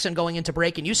Lamar Jackson going into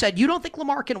break. And you said you don't think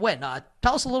Lamar can win.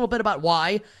 Tell us a little bit about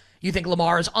why you think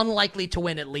Lamar is unlikely to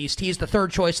win, at least. He's the third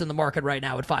choice in the market right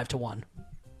now at 5-1.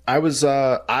 I was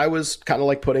kind of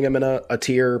like putting him in a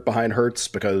tier behind Hurts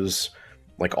because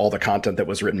like all the content that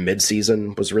was written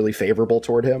mid-season was really favorable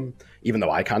toward him, even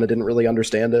though I kind of didn't really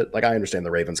understand it. Like, I understand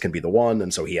the Ravens can be the one,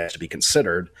 and so he has to be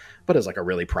considered, but as like a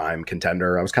really prime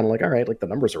contender, I was kind of like, all right, like the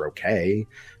numbers are okay,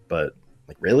 but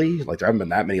like, really? Like, there haven't been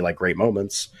that many like great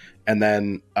moments. And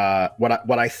then what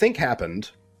I think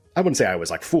happened, I wouldn't say I was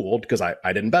like fooled because I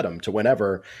didn't bet him to win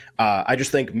ever. I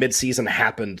just think mid-season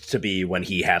happened to be when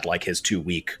he had like his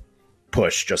 2-week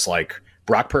push, just like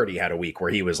Brock Purdy had a week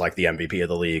where he was like the MVP of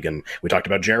the league. And we talked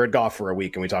about Jared Goff for a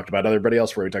week, and we talked about everybody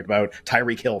else we talked about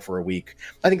Tyreek Hill for a week.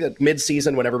 I think that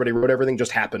mid-season, when everybody wrote everything,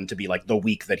 just happened to be like the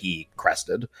week that he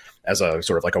crested as a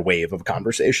sort of like a wave of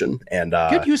conversation. And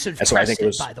good use of so crested, I think it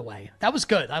was, by the way. That was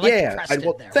good. I like the crested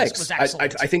there. Thanks. Was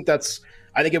excellent.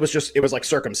 I think it was like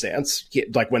circumstance.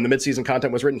 Like when the midseason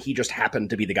content was written, he just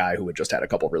happened to be the guy who had just had a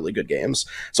couple really good games.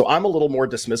 So I'm a little more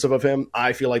dismissive of him.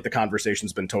 I feel like the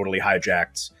conversation's been totally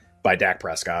hijacked by Dak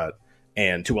Prescott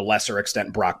and to a lesser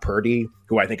extent Brock Purdy,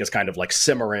 who I think is kind of like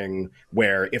simmering,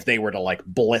 where if they were to like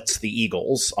blitz the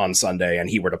Eagles on Sunday and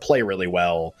he were to play really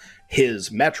well,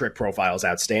 his metric profile is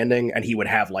outstanding, and he would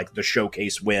have like the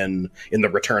showcase win in the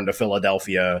return to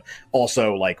Philadelphia.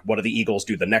 Also, like, what do the Eagles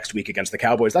do the next week against the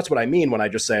Cowboys? That's what I mean when I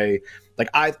just say,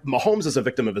 like, Mahomes is a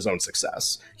victim of his own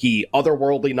success. He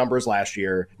otherworldly numbers last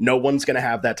year. No one's going to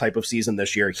have that type of season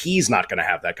this year. He's not going to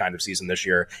have that kind of season this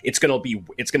year. It's going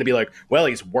to be like, well,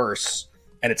 he's worse,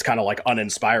 and it's kind of like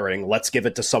uninspiring. Let's give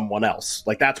it to someone else.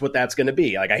 Like, that's what that's going to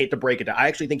be. Like, I hate to break it down. I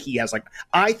actually think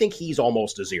I think he's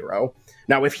almost a 0.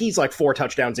 Now, if he's like 4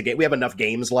 touchdowns a game, we have enough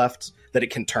games left that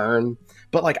it can turn.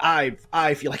 But like, I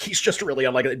feel like he's just really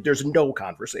unlikely. There's no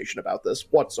conversation about this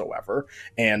whatsoever.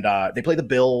 And they play the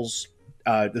Bills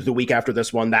the week after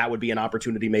this one. That would be an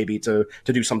opportunity maybe to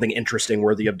do something interesting,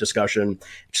 worthy of discussion.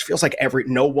 It just feels like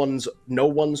no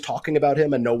one's talking about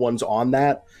him, and no one's on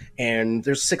that. And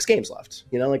there's 6 games left.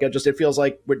 You know, like it feels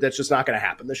like that's just not going to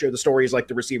happen this year. The story is like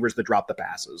the receivers that drop the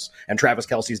passes, and Travis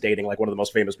Kelce's dating like one of the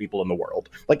most famous people in the world.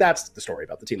 Like, that's the story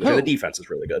about the team. The defense is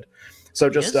really good.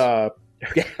 So just yeah,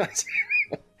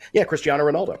 Cristiano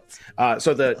Ronaldo.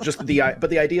 But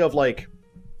the idea of like,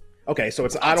 okay, so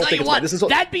it's. I don't think it's.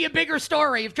 That'd be a bigger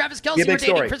story if Travis Kelce were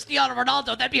dating Cristiano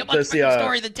Ronaldo. That'd be a much bigger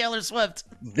story than Taylor Swift.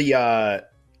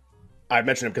 I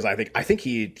mentioned him because I think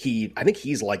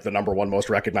he's like the number one most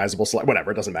recognizable.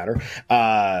 Whatever, it doesn't matter.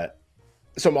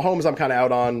 So Mahomes, I'm kind of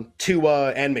out on.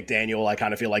 Tua and McDaniel, I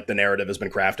kind of feel like the narrative has been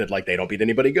crafted like they don't beat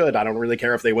anybody good. I don't really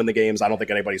care if they win the games. I don't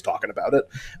think anybody's talking about it.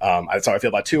 That's how I feel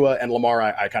about Tua and Lamar.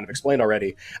 I kind of explained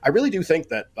already. I really do think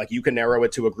that like you can narrow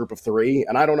it to a group of 3,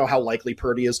 and I don't know how likely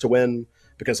Purdy is to win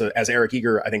because as Eric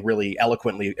Eager, I think, really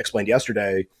eloquently explained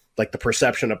yesterday, like the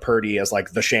perception of Purdy as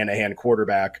like the Shanahan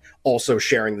quarterback, also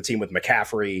sharing the team with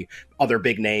McCaffrey, other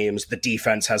big names. The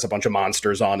defense has a bunch of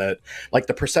monsters on it. Like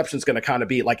the perception is going to kind of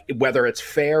be like, whether it's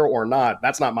fair or not,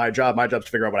 that's not my job. My job is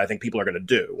to figure out what I think people are going to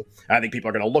do. And I think people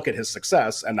are going to look at his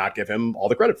success and not give him all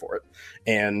the credit for it.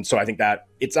 And so I think that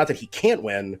it's not that he can't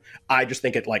win. I just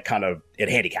think it like kind of, it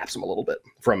handicaps him a little bit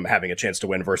from having a chance to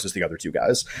win versus the other two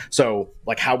guys. So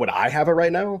like, how would I have it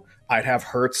right now? I'd have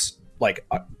Hurts like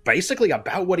basically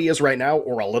about what he is right now,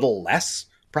 or a little less,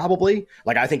 probably.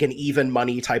 Like, I think an even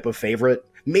money type of favorite,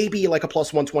 maybe like a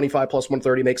plus 125, plus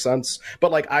 130 makes sense.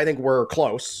 But like, I think we're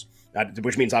close,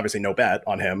 which means obviously no bet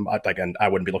on him. And I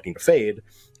wouldn't be looking to fade.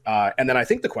 And then I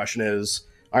think the question is,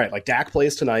 all right, like Dak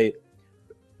plays tonight.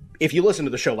 If you listen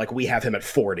to the show, like we have him at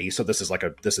 40, so this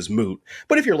is moot.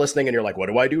 But if you're listening and you're like, what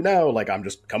do I do now? Like, I'm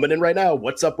just coming in right now.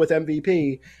 What's up with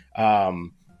MVP?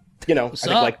 You know, I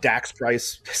think like Dak's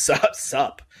price,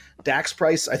 sup. Dak's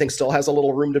price, I think, still has a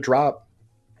little room to drop.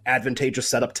 Advantageous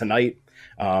setup tonight.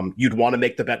 You'd want to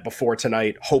make the bet before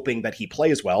tonight, hoping that he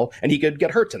plays well, and he could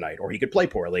get hurt tonight, or he could play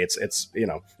poorly. It's you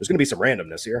know, there's going to be some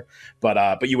randomness here,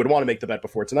 but you would want to make the bet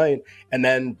before tonight. And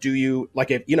then do you like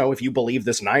if you believe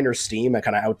this Niners steam at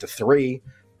kind of out to 3?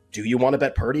 Do you want to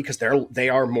bet Purdy? Because they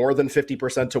are more than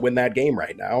 50% to win that game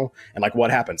right now. And like, what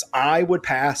happens? I would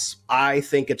pass. I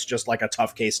think it's just like a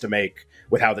tough case to make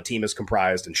with how the team is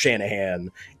comprised and Shanahan.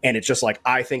 And it's just like,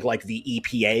 I think like the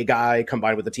EPA guy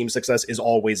combined with the team success is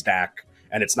always Dak,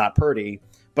 and it's not Purdy.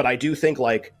 But I do think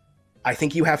I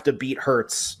think you have to beat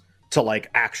Hurts to like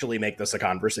actually make this a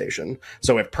conversation.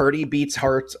 So if Purdy beats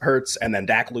Hurts and then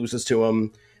Dak loses to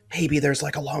him, maybe there's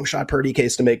like a long shot Purdy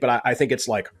case to make, but I think it's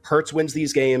like Hurts wins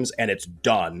these games and it's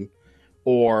done,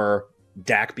 or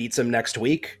Dak beats him next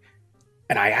week.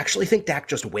 And I actually think Dak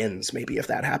just wins, maybe, if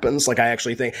that happens. Like, I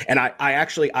actually think, and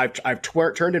I've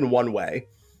turned in one way.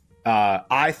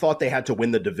 I thought they had to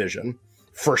win the division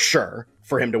for sure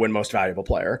for him to win most valuable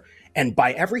player. And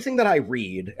by everything that I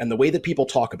read and the way that people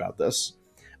talk about this,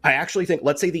 I actually think,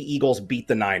 let's say the Eagles beat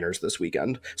the Niners this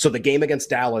weekend. So the game against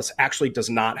Dallas actually does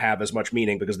not have as much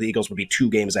meaning because the Eagles would be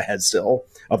 2 games ahead still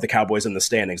of the Cowboys in the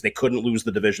standings. They couldn't lose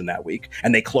the division that week,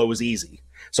 and they close easy.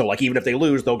 So like, even if they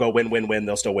lose, they'll go win.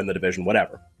 They'll still win the division,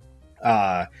 whatever.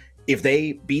 If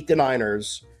they beat the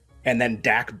Niners and then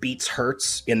Dak beats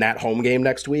Hurts in that home game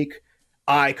next week,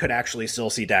 I could actually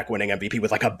still see Dak winning MVP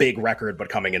with like a big record, but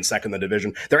coming in second in the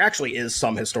division. There actually is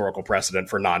some historical precedent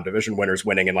for non-division winners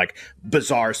winning in like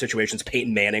bizarre situations.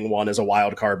 Peyton Manning won as a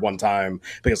wild card one time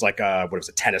because like,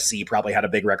 Tennessee probably had a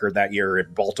big record that year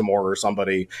at Baltimore or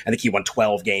somebody. I think he won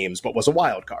 12 games, but was a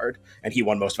wild card, and he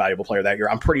won most valuable player that year.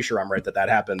 I'm pretty sure I'm right that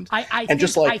happened.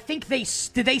 I think they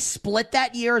split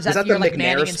that year. Is that the year like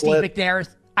Manning and Steve McNair?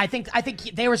 I think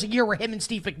there was a year where him and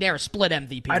Steve McNair split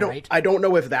MVP. Right? I don't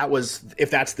know if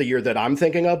that's the year that I'm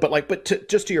thinking of, but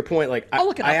just to your point, like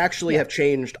I actually have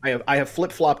changed. I have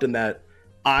flip flopped in that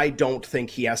I don't think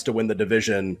he has to win the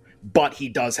division, but he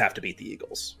does have to beat the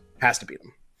Eagles. Has to beat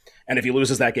them. And if he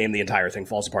loses that game, the entire thing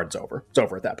falls apart. It's over. It's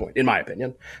over at that point, in my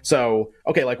opinion. So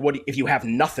okay, like what if you have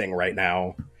nothing right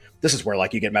now? This is where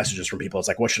like you get messages from people. It's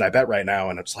like, what should I bet right now?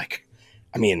 And it's like,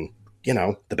 I mean, you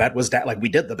know, the bet was Dak. Like we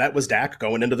did, the bet was Dak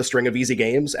going into the string of easy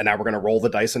games, and now we're going to roll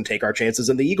the dice and take our chances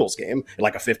in the Eagles game,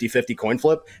 like a 50-50 coin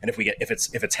flip. And if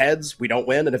it's heads, we don't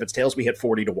win, and if it's tails, we hit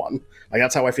 40-1. Like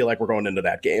that's how I feel like we're going into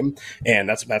that game, and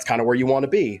that's kind of where you want to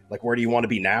be. Like, where do you want to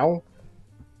be now?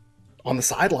 On the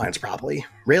sidelines, probably,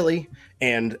 really.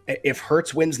 And if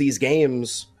Hurts wins these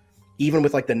games, even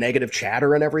with like the negative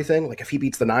chatter and everything, like if he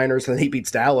beats the Niners and then he beats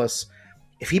Dallas,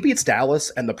 if he beats Dallas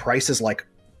and the price is like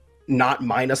not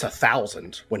minus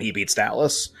 1,000 when he beats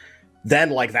Dallas, then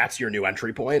like that's your new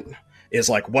entry point. Is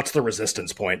like, what's the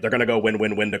resistance point? They're going to go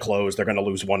win to close. They're going to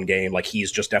lose one game. Like,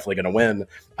 he's just definitely going to win.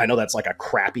 I know that's like a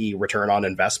crappy return on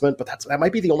investment, but that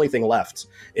might be the only thing left,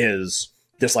 is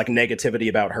this like negativity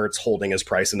about Hurts holding his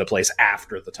price into place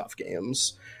after the tough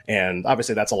games. And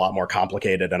obviously that's a lot more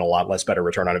complicated and a lot less better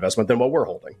return on investment than what we're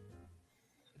holding.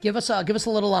 Give us a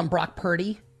little on Brock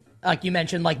Purdy. Like you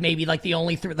mentioned, like maybe like the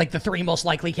only the 3 most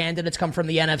likely candidates come from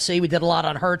the NFC. We did a lot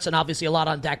on Hurts and obviously a lot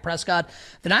on Dak Prescott.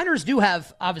 The Niners do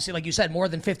have, obviously, like you said, more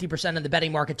than 50% in the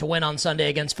betting market to win on Sunday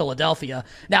against Philadelphia.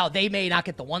 Now, they may not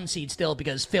get the 1 seed still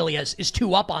because Philly is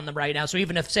 2 up on them right now. So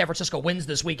even if San Francisco wins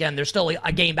this weekend, there's still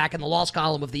a game back in the loss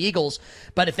column of the Eagles.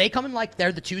 But if they come in like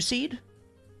they're the 2 seed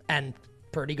and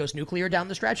Purdy goes nuclear down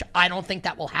the stretch, I don't think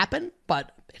that will happen,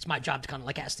 but it's my job to kind of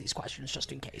like ask these questions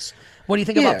just in case. What do you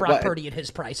think about Brock Purdy at his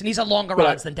price? And he's at longer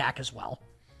odds than Dak as well.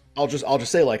 I'll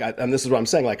just say, like, and this is what I'm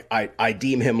saying, like, I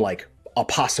deem him like a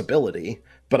possibility,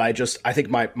 But I think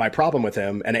my problem with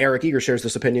him, and Eric Eager shares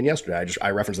this opinion yesterday, I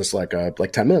referenced this like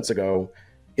 10 minutes ago,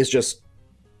 is just,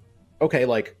 okay,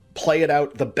 like play it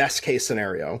out the best case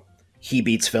scenario. He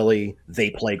beats Philly, they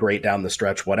play great down the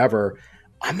stretch, whatever.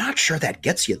 I'm not sure that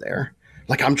gets you there.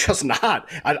 Like, I'm just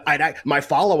not. My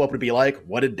follow-up would be like,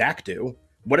 what did Dak do?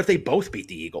 What if they both beat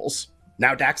the Eagles?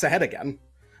 Now Dak's ahead again.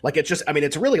 Like, it's just, I mean,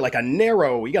 it's really like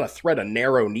you got to thread a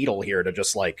narrow needle here to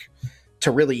just like, to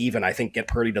really even, I think, get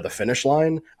Purdy to the finish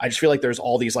line. I just feel like there's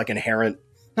all these like inherent,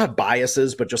 not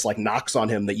biases, but just like knocks on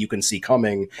him that you can see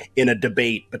coming in a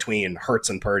debate between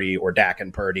Hurts and Purdy or Dak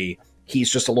and Purdy.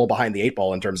 He's just a little behind the eight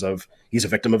ball in terms of he's a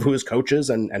victim of who his coach is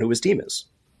and who his team is.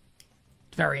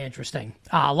 Very interesting.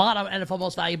 A lot of NFL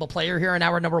Most Valuable Player here in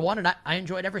hour number 1, and I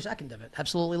enjoyed every second of it.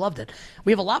 Absolutely loved it.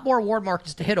 We have a lot more award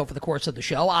markers to hit over the course of the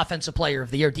show. Offensive Player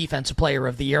of the Year, Defensive Player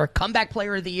of the Year, Comeback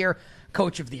Player of the Year,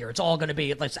 Coach of the Year. It's all going to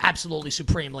be absolutely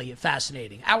supremely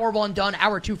fascinating. Hour 1 done.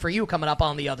 Hour 2 for you coming up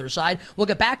on the other side. We'll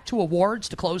get back to awards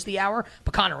to close the hour.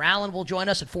 But Connor Allen will join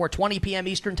us at 4:20 p.m.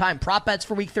 Eastern Time. Prop bets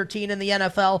for Week 13 in the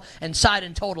NFL and side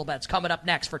and total bets coming up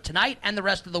next for tonight and the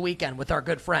rest of the weekend with our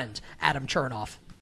good friend Adam Chernoff.